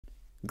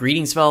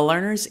Greetings, fellow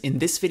learners. In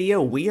this video,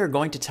 we are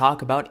going to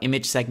talk about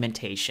image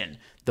segmentation,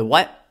 the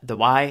what, the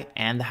why,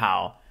 and the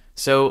how.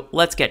 So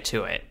let's get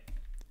to it.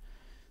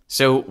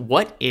 So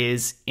what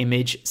is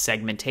image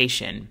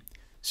segmentation?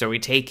 So we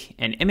take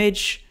an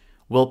image,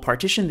 we'll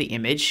partition the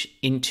image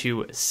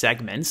into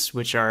segments,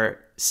 which are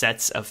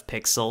sets of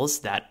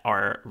pixels that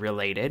are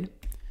related.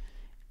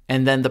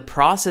 And then the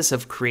process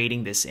of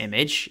creating this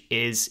image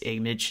is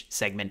image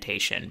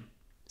segmentation.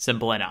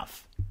 Simple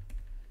enough.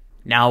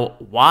 Now,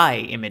 why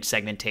image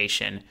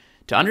segmentation?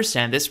 To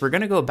understand this, we're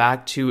going to go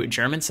back to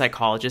German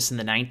psychologists in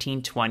the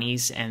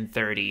 1920s and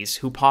 30s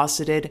who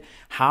posited,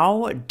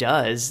 how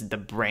does the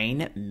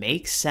brain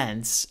make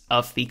sense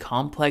of the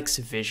complex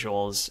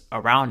visuals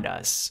around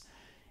us?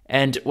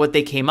 And what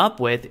they came up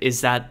with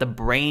is that the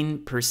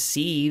brain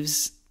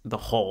perceives the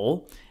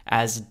whole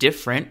as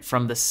different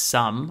from the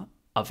sum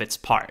of its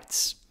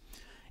parts.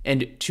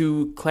 And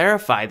to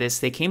clarify this,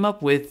 they came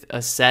up with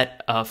a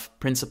set of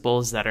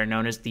principles that are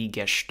known as the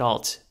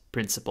Gestalt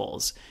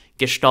principles.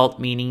 Gestalt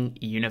meaning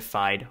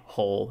unified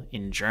whole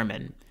in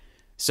German.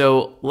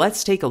 So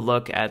let's take a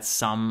look at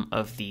some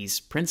of these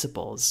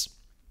principles.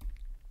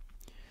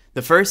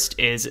 The first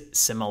is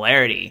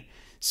similarity.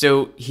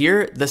 So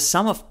here, the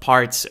sum of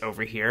parts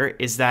over here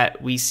is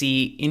that we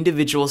see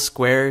individual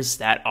squares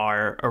that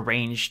are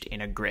arranged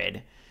in a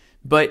grid.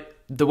 But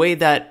the way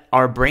that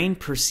our brain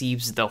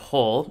perceives the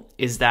whole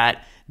is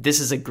that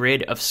this is a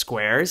grid of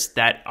squares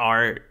that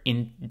are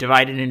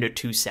divided into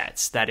two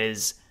sets. That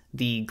is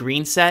the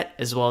green set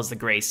as well as the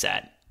gray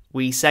set.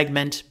 We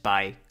segment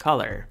by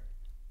color.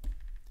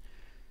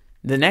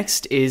 The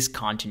next is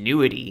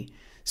continuity.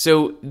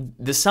 So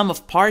the sum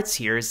of parts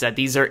here is that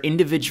these are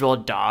individual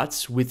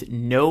dots with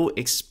no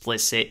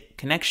explicit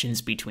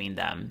connections between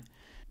them.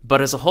 But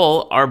as a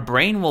whole, our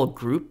brain will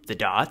group the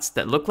dots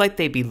that look like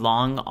they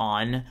belong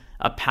on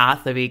a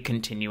path of a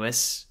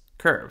continuous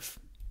curve.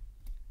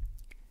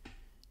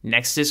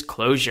 Next is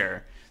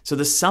closure. So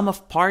the sum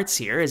of parts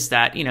here is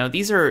that,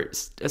 these are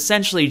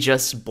essentially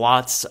just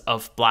blots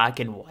of black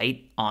and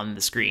white on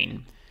the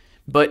screen.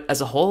 But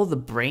as a whole, the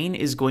brain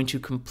is going to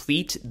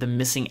complete the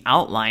missing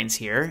outlines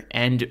here,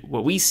 and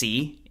what we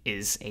see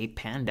is a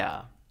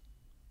panda.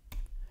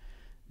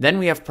 Then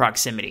we have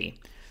proximity.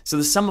 So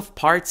the sum of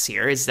parts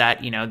here is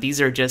that, these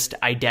are just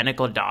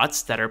identical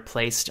dots that are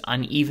placed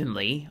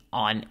unevenly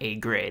on a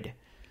grid.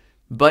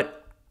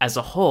 But as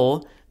a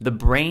whole, the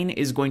brain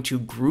is going to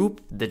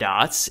group the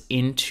dots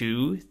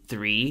into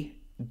 3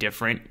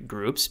 different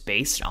groups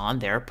based on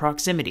their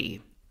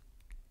proximity.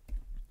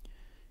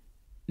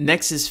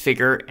 Next is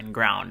figure and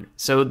ground.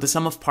 So the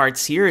sum of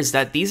parts here is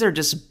that these are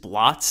just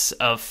blots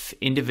of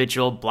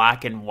individual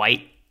black and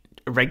white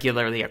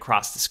regularly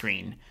across the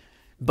screen.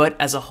 But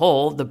as a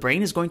whole, the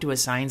brain is going to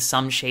assign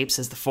some shapes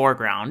as the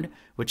foreground,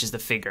 which is the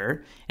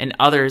figure, and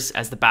others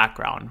as the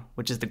background,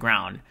 which is the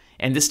ground.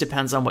 And this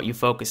depends on what you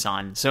focus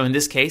on. So in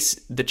this case,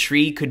 the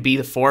tree could be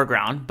the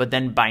foreground, but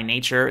then by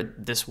nature,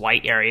 this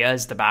white area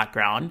is the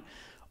background.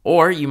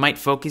 Or you might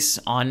focus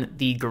on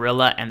the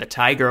gorilla and the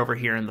tiger over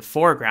here in the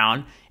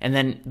foreground, and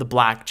then the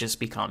black just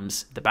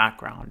becomes the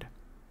background.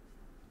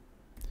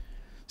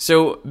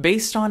 So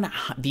based on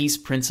these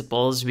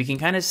principles, we can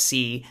kind of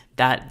see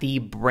that the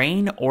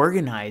brain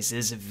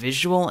organizes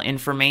visual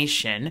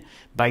information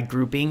by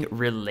grouping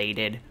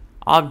related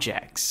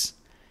objects.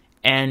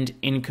 And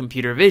in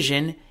computer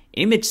vision,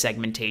 image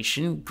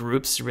segmentation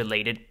groups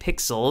related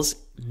pixels,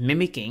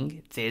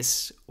 mimicking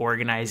this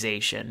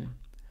organization.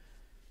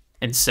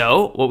 And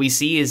so what we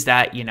see is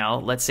that,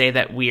 let's say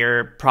that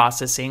we're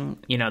processing,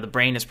 the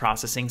brain is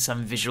processing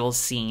some visual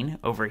scene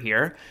over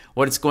here.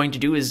 What it's going to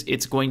do is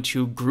it's going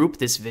to group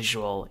this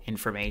visual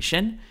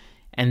information.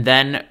 And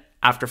then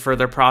after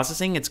further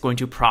processing, it's going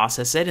to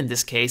process it. In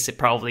this case, it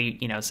probably,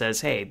 says,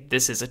 hey,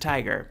 this is a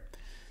tiger.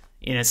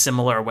 In a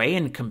similar way,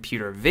 in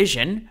computer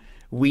vision,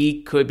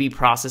 we could be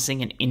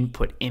processing an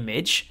input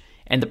image.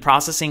 And the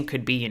processing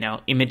could be,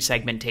 image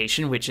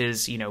segmentation, which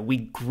is, we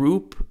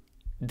group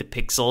the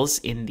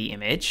pixels in the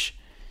image,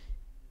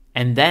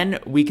 and then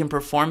we can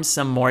perform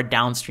some more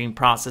downstream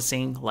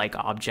processing like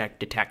object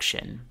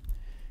detection.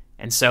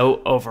 And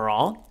so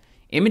overall,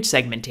 image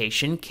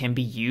segmentation can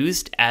be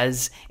used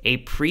as a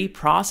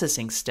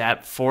pre-processing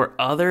step for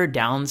other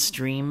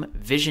downstream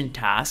vision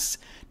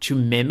tasks to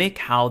mimic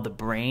how the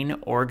brain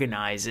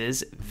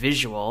organizes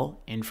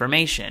visual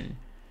information.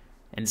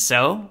 And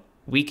so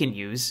we can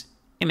use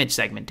image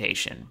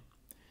segmentation.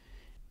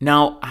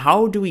 Now,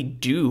 how do we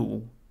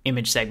do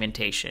image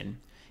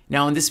segmentation?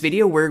 Now in this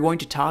video, we're going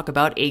to talk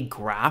about a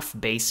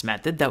graph-based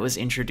method that was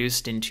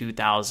introduced in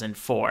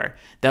 2004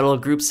 that'll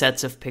group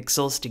sets of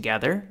pixels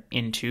together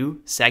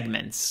into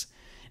segments.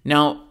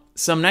 Now,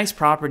 some nice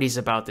properties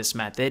about this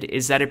method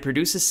is that it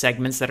produces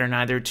segments that are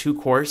neither too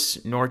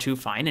coarse nor too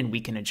fine, and we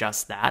can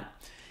adjust that.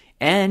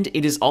 And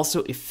it is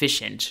also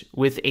efficient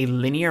with a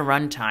linear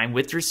runtime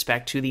with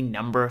respect to the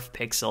number of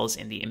pixels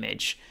in the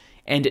image.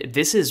 And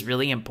this is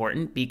really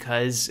important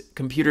because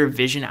computer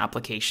vision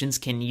applications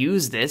can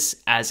use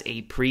this as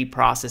a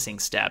pre-processing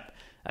step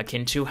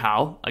akin to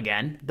how,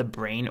 again, the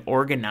brain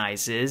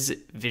organizes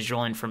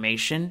visual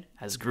information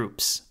as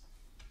groups.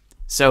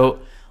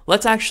 So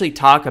let's actually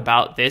talk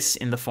about this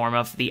in the form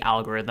of the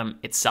algorithm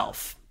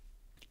itself.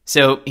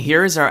 So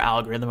here's our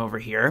algorithm over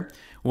here,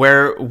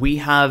 where we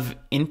have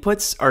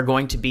inputs are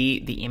going to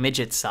be the image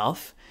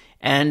itself,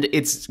 and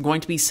it's going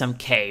to be some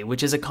k,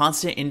 which is a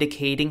constant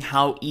indicating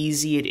how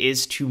easy it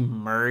is to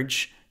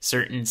merge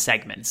certain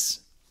segments.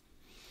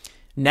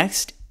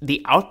 Next,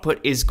 the output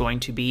is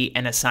going to be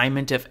an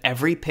assignment of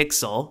every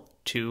pixel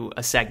to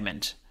a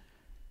segment.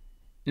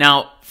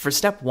 Now, for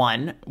step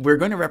 1, we're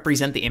going to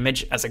represent the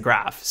image as a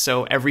graph.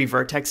 So every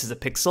vertex is a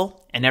pixel,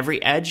 and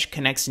every edge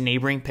connects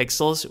neighboring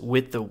pixels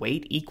with the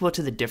weight equal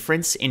to the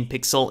difference in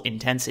pixel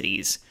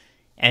intensities.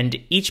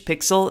 And each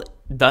pixel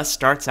thus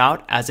starts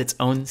out as its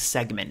own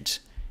segment.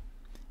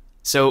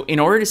 So in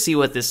order to see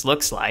what this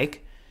looks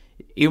like,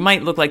 it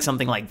might look like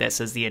something like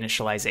this as the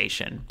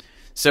initialization.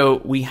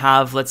 So we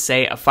have, let's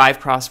say, a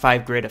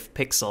 5x5 grid of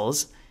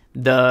pixels.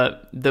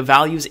 The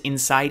values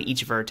inside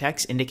each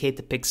vertex indicate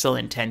the pixel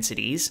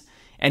intensities,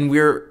 and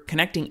we're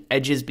connecting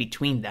edges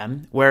between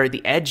them, where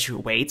the edge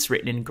weights,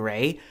 written in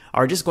gray,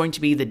 are just going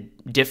to be the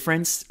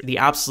difference, the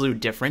absolute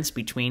difference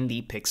between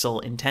the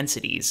pixel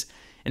intensities.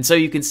 And so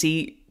you can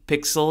see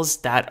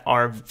pixels that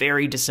are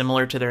very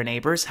dissimilar to their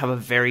neighbors have a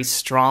very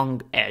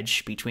strong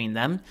edge between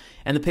them,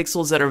 and the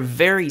pixels that are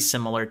very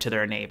similar to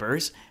their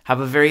neighbors have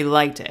a very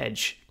light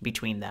edge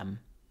between them.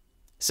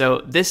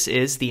 So this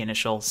is the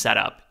initial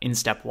setup in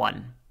step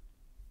 1.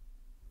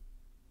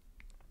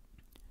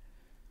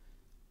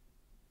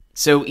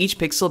 So each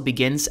pixel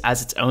begins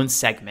as its own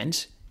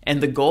segment,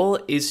 and the goal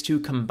is to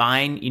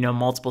combine,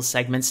 multiple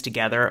segments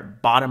together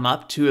bottom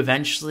up to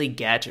eventually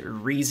get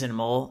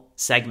reasonable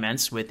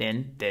segments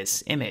within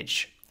this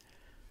image.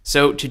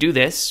 So to do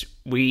this,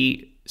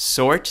 we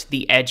sort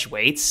the edge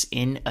weights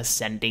in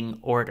ascending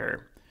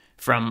order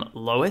from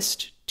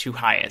lowest to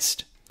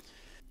highest.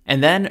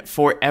 And then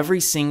for every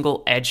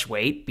single edge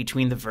weight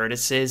between the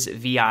vertices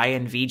Vi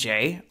and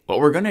Vj, what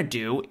we're going to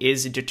do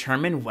is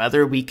determine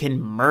whether we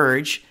can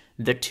merge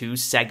the two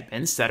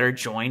segments that are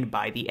joined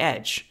by the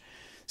edge.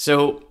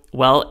 So,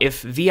 well,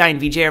 if Vi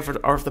and Vj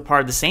are the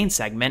part of the same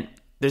segment,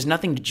 there's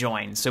nothing to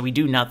join, so we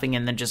do nothing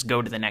and then just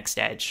go to the next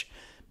edge.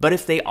 But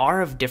if they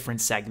are of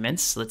different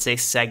segments, let's say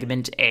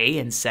segment A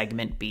and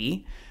segment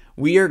B,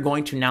 we are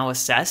going to now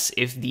assess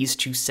if these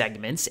two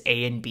segments,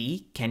 A and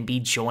B, can be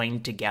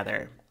joined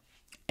together.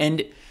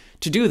 And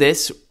to do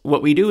this,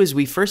 what we do is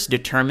we first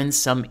determine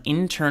some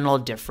internal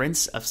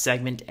difference of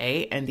segment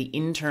A and the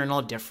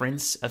internal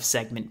difference of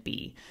segment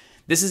B.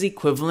 This is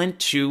equivalent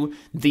to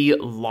the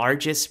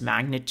largest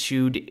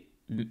magnitude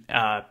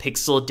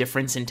pixel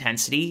difference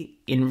intensity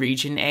in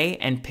region A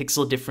and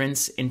pixel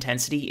difference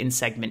intensity in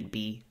segment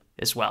B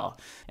as well.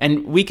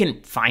 And we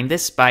can find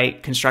this by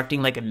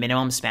constructing like a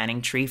minimum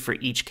spanning tree for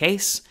each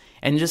case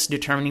and just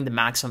determining the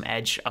maximum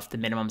edge of the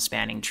minimum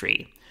spanning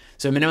tree.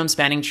 So minimum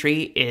spanning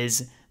tree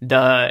is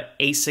the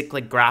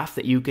acyclic graph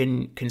that you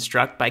can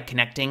construct by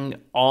connecting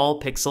all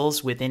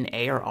pixels within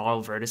A or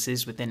all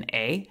vertices within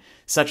A,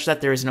 such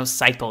that there is no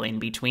cycle in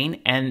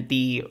between and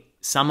the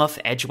sum of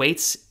edge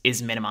weights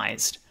is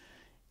minimized.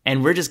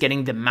 And we're just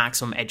getting the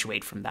maximum edge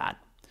weight from that.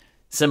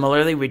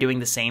 Similarly, we're doing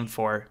the same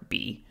for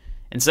B.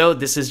 And so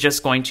this is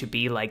just going to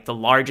be like the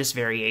largest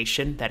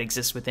variation that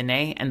exists within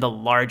A and the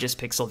largest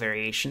pixel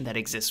variation that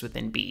exists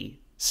within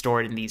B,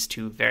 stored in these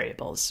two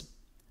variables.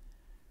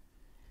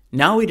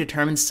 Now we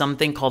determine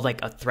something called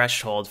like a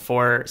threshold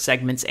for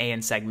segments A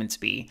and segments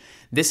B.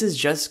 This is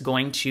just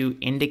going to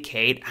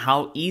indicate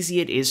how easy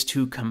it is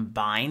to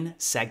combine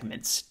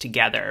segments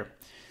together.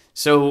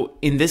 So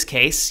in this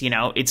case,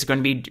 it's going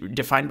to be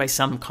defined by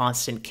some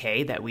constant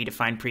k that we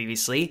defined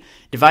previously,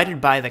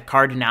 divided by the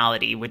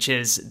cardinality, which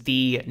is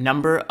the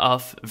number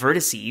of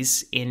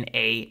vertices in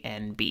A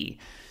and B.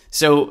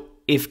 So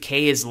if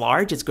k is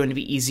large, it's going to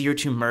be easier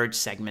to merge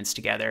segments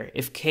together.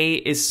 If k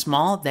is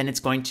small, then it's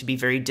going to be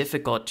very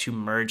difficult to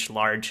merge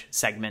large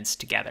segments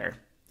together.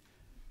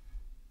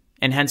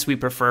 And hence we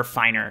prefer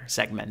finer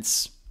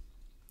segments.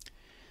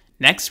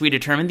 Next, we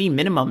determine the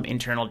minimum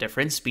internal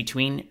difference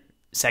between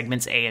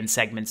segments A and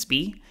segments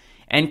B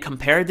and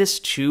compare this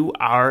to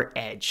our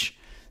edge.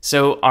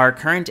 So our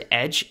current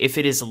edge, if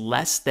it is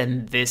less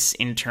than this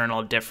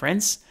internal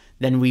difference,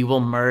 then we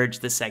will merge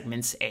the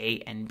segments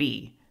A and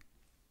B.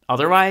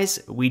 Otherwise,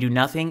 we do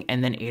nothing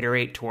and then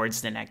iterate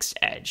towards the next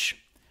edge.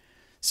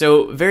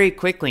 So very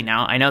quickly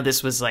now, I know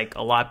this was like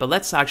a lot, but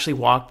let's actually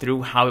walk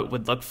through how it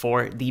would look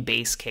for the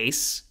base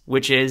case,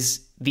 which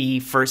is the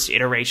first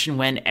iteration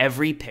when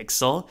every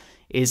pixel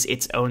is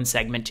its own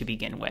segment to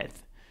begin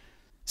with.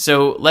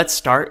 So let's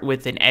start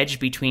with an edge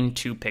between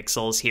two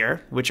pixels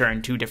here, which are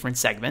in two different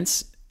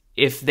segments.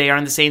 If they are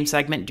in the same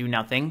segment, do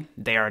nothing.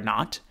 They are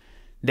not.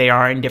 They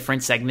are in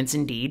different segments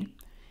indeed.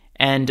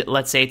 And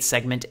let's say it's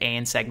segment A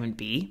and segment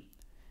B.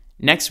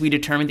 Next, we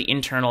determine the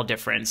internal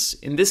difference.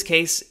 In this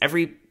case,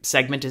 every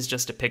segment is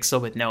just a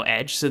pixel with no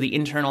edge, so the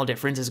internal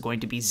difference is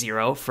going to be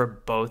 0 for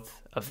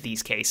both of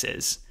these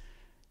cases.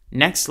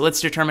 Next,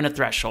 let's determine a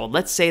threshold.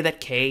 Let's say that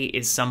k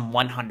is some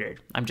 100.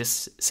 I'm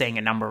just saying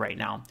a number right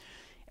now.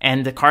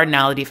 And the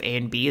cardinality of a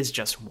and b is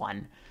just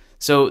 1.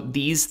 So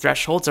these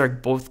thresholds are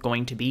both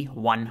going to be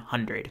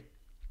 100.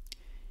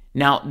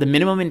 Now, the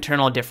minimum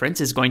internal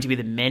difference is going to be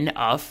the min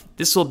of,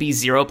 this will be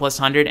 0 plus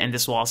 100, and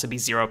this will also be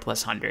 0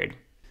 plus 100.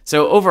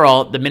 So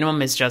overall, the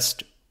minimum is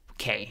just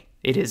k.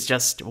 It is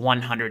just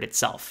 100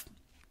 itself.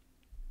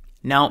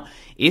 Now,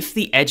 if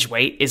the edge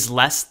weight is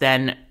less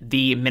than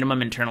the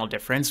minimum internal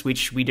difference,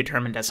 which we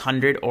determined as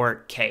 100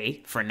 or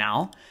k for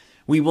now,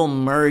 we will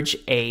merge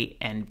a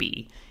and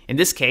b. In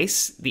this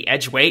case, the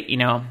edge weight,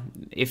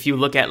 if you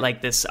look at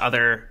like this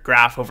other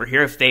graph over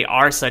here, if they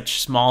are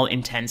such small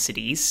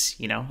intensities,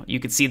 you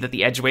could see that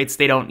the edge weights,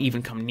 they don't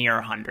even come near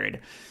 100.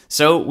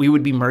 So we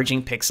would be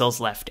merging pixels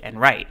left and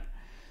right.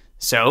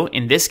 So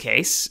in this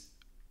case,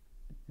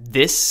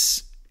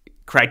 this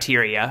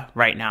criteria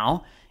right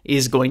now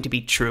is going to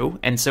be true,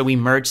 and so we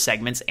merge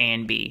segments A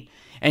and B.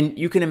 And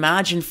you can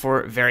imagine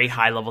for very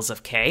high levels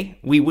of k,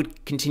 we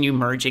would continue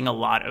merging a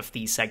lot of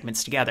these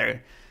segments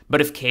together. But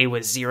if k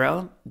was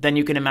 0, then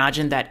you can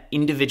imagine that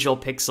individual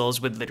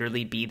pixels would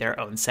literally be their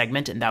own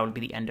segment, and that would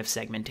be the end of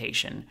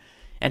segmentation.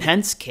 And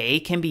hence, k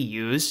can be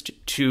used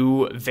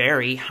to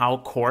vary how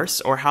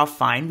coarse or how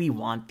fine we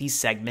want these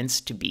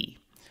segments to be.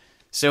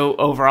 So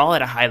overall,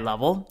 at a high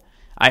level,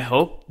 I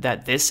hope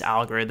that this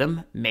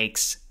algorithm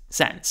makes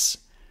sense.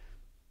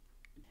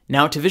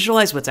 Now, to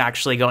visualize what's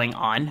actually going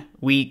on,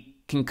 we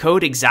can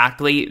code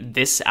exactly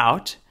this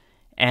out,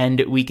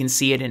 and we can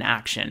see it in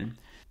action.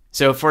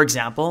 So for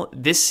example,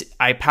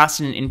 I passed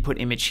in an input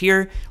image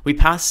here. We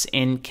pass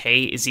in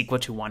k is equal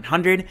to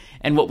 100,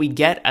 and what we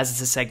get as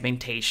the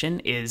segmentation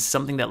is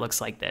something that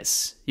looks like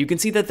this. You can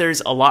see that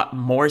there's a lot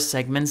more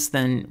segments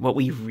than what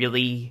we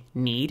really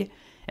need,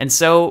 and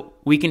so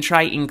we can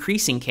try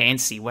increasing k and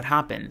see what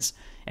happens.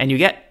 And you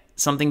get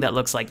something that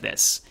looks like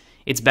this.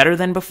 It's better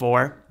than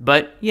before,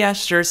 but yeah,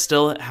 sure,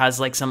 still has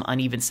like some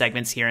uneven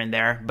segments here and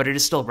there, but it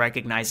is still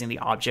recognizing the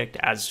object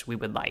as we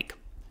would like.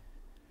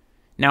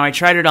 Now I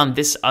tried it on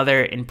this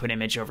other input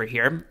image over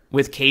here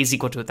with k is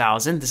equal to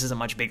 1000. This is a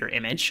much bigger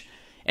image,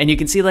 and you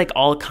can see like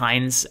all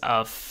kinds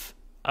of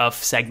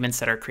segments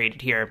that are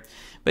created here.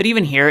 But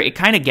even here, it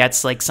kind of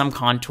gets like some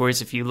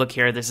contours. If you look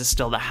here, this is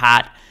still the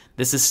hat,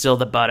 this is still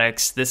the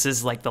buttocks, this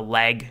is like the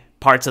leg,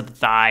 parts of the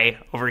thigh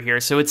over here.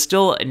 So it's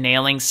still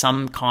nailing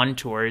some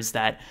contours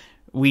that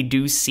we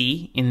do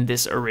see in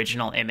this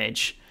original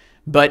image.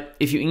 But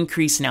if you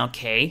increase now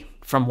k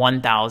from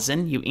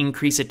 1000, you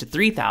increase it to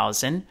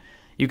 3000,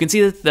 you can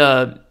see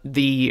that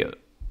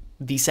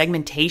the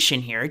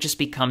segmentation here just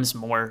becomes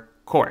more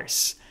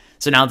coarse.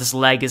 So now this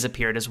leg has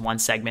appeared as one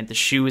segment, the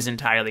shoe is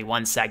entirely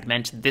one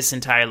segment, this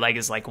entire leg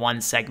is like one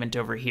segment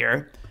over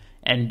here,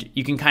 and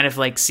you can kind of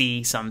like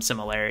see some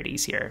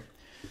similarities here.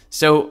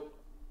 So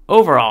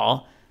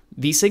overall,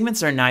 these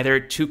segments are neither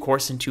too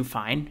coarse and too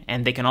fine,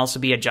 and they can also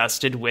be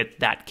adjusted with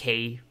that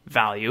k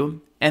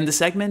value. And the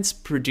segments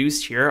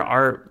produced here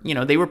are,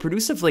 they were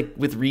produced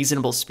with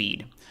reasonable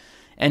speed.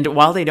 And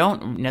while they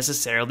don't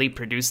necessarily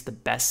produce the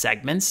best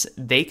segments,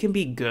 they can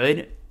be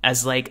good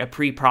as like a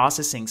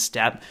pre-processing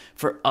step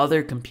for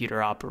other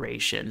computer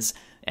operations.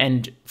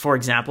 And for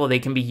example, they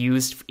can be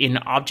used in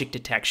object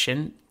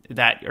detection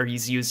that are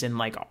used in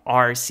like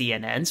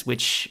RCNNs,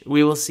 which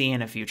we will see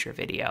in a future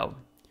video.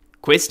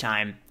 Quiz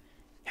time.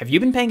 Have you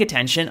been paying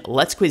attention?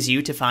 Let's quiz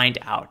you to find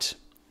out.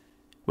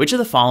 Which of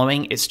the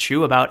following is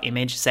true about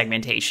image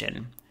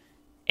segmentation?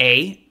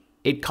 A,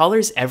 it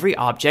colors every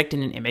object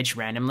in an image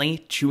randomly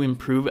to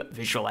improve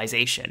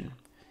visualization.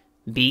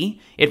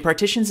 B, it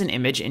partitions an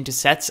image into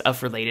sets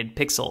of related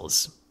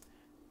pixels.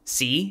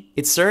 C,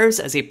 it serves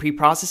as a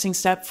pre-processing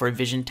step for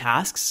vision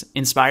tasks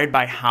inspired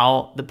by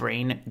how the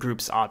brain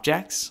groups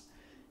objects.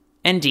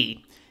 And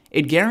D,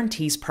 it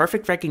guarantees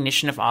perfect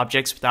recognition of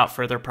objects without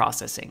further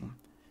processing.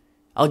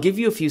 I'll give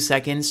you a few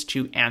seconds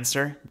to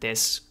answer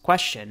this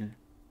question.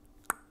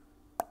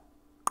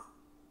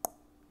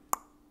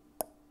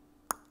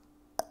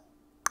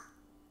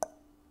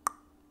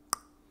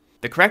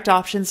 The correct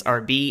options are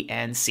B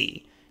and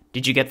C.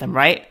 Did you get them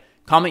right?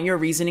 Comment your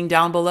reasoning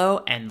down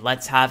below and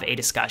let's have a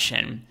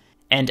discussion.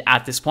 And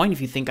at this point,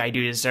 if you think I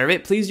do deserve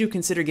it, please do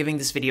consider giving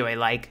this video a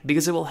like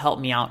because it will help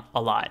me out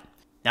a lot.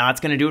 Now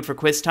that's going to do it for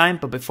quiz time,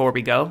 but before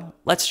we go,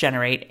 let's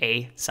generate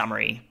a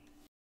summary.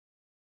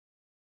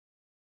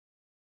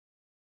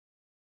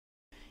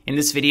 In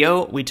this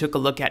video, we took a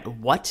look at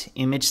what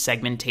image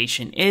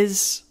segmentation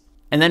is,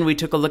 and then we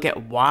took a look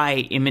at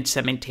why image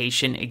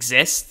segmentation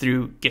exists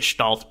through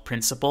Gestalt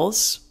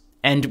principles.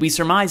 And we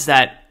surmised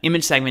that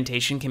image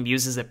segmentation can be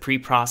used as a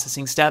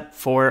pre-processing step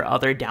for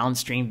other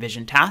downstream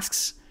vision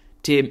tasks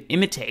to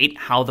imitate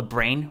how the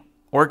brain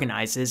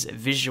organizes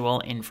visual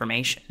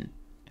information.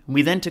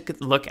 We then took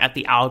a look at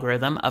the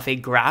algorithm of a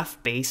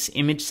graph-based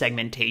image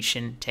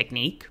segmentation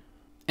technique,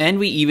 and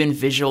we even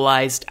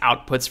visualized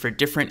outputs for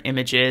different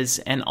images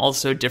and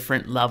also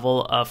different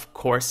level of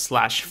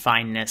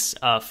coarse/fineness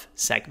of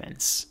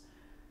segments.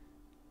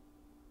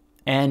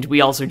 And we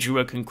also drew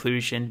a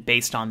conclusion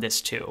based on this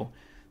too.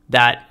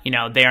 that,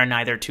 they are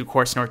neither too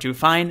coarse nor too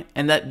fine,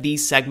 and that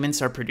these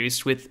segments are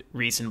produced with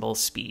reasonable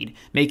speed,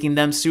 making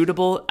them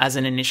suitable as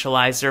an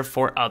initializer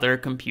for other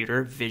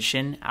computer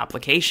vision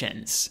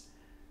applications.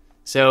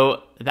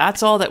 So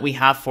that's all that we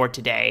have for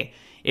today.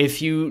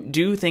 If you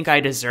do think I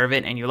deserve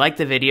it and you like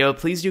the video,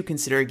 please do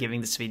consider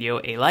giving this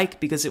video a like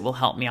because it will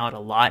help me out a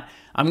lot.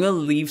 I'm going to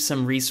leave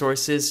some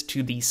resources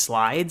to the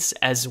slides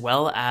as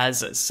well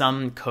as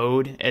some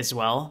code as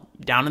well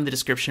down in the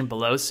description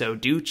below, so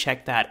do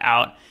check that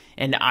out,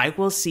 and I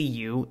will see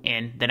you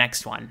in the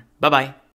next one. Bye-bye.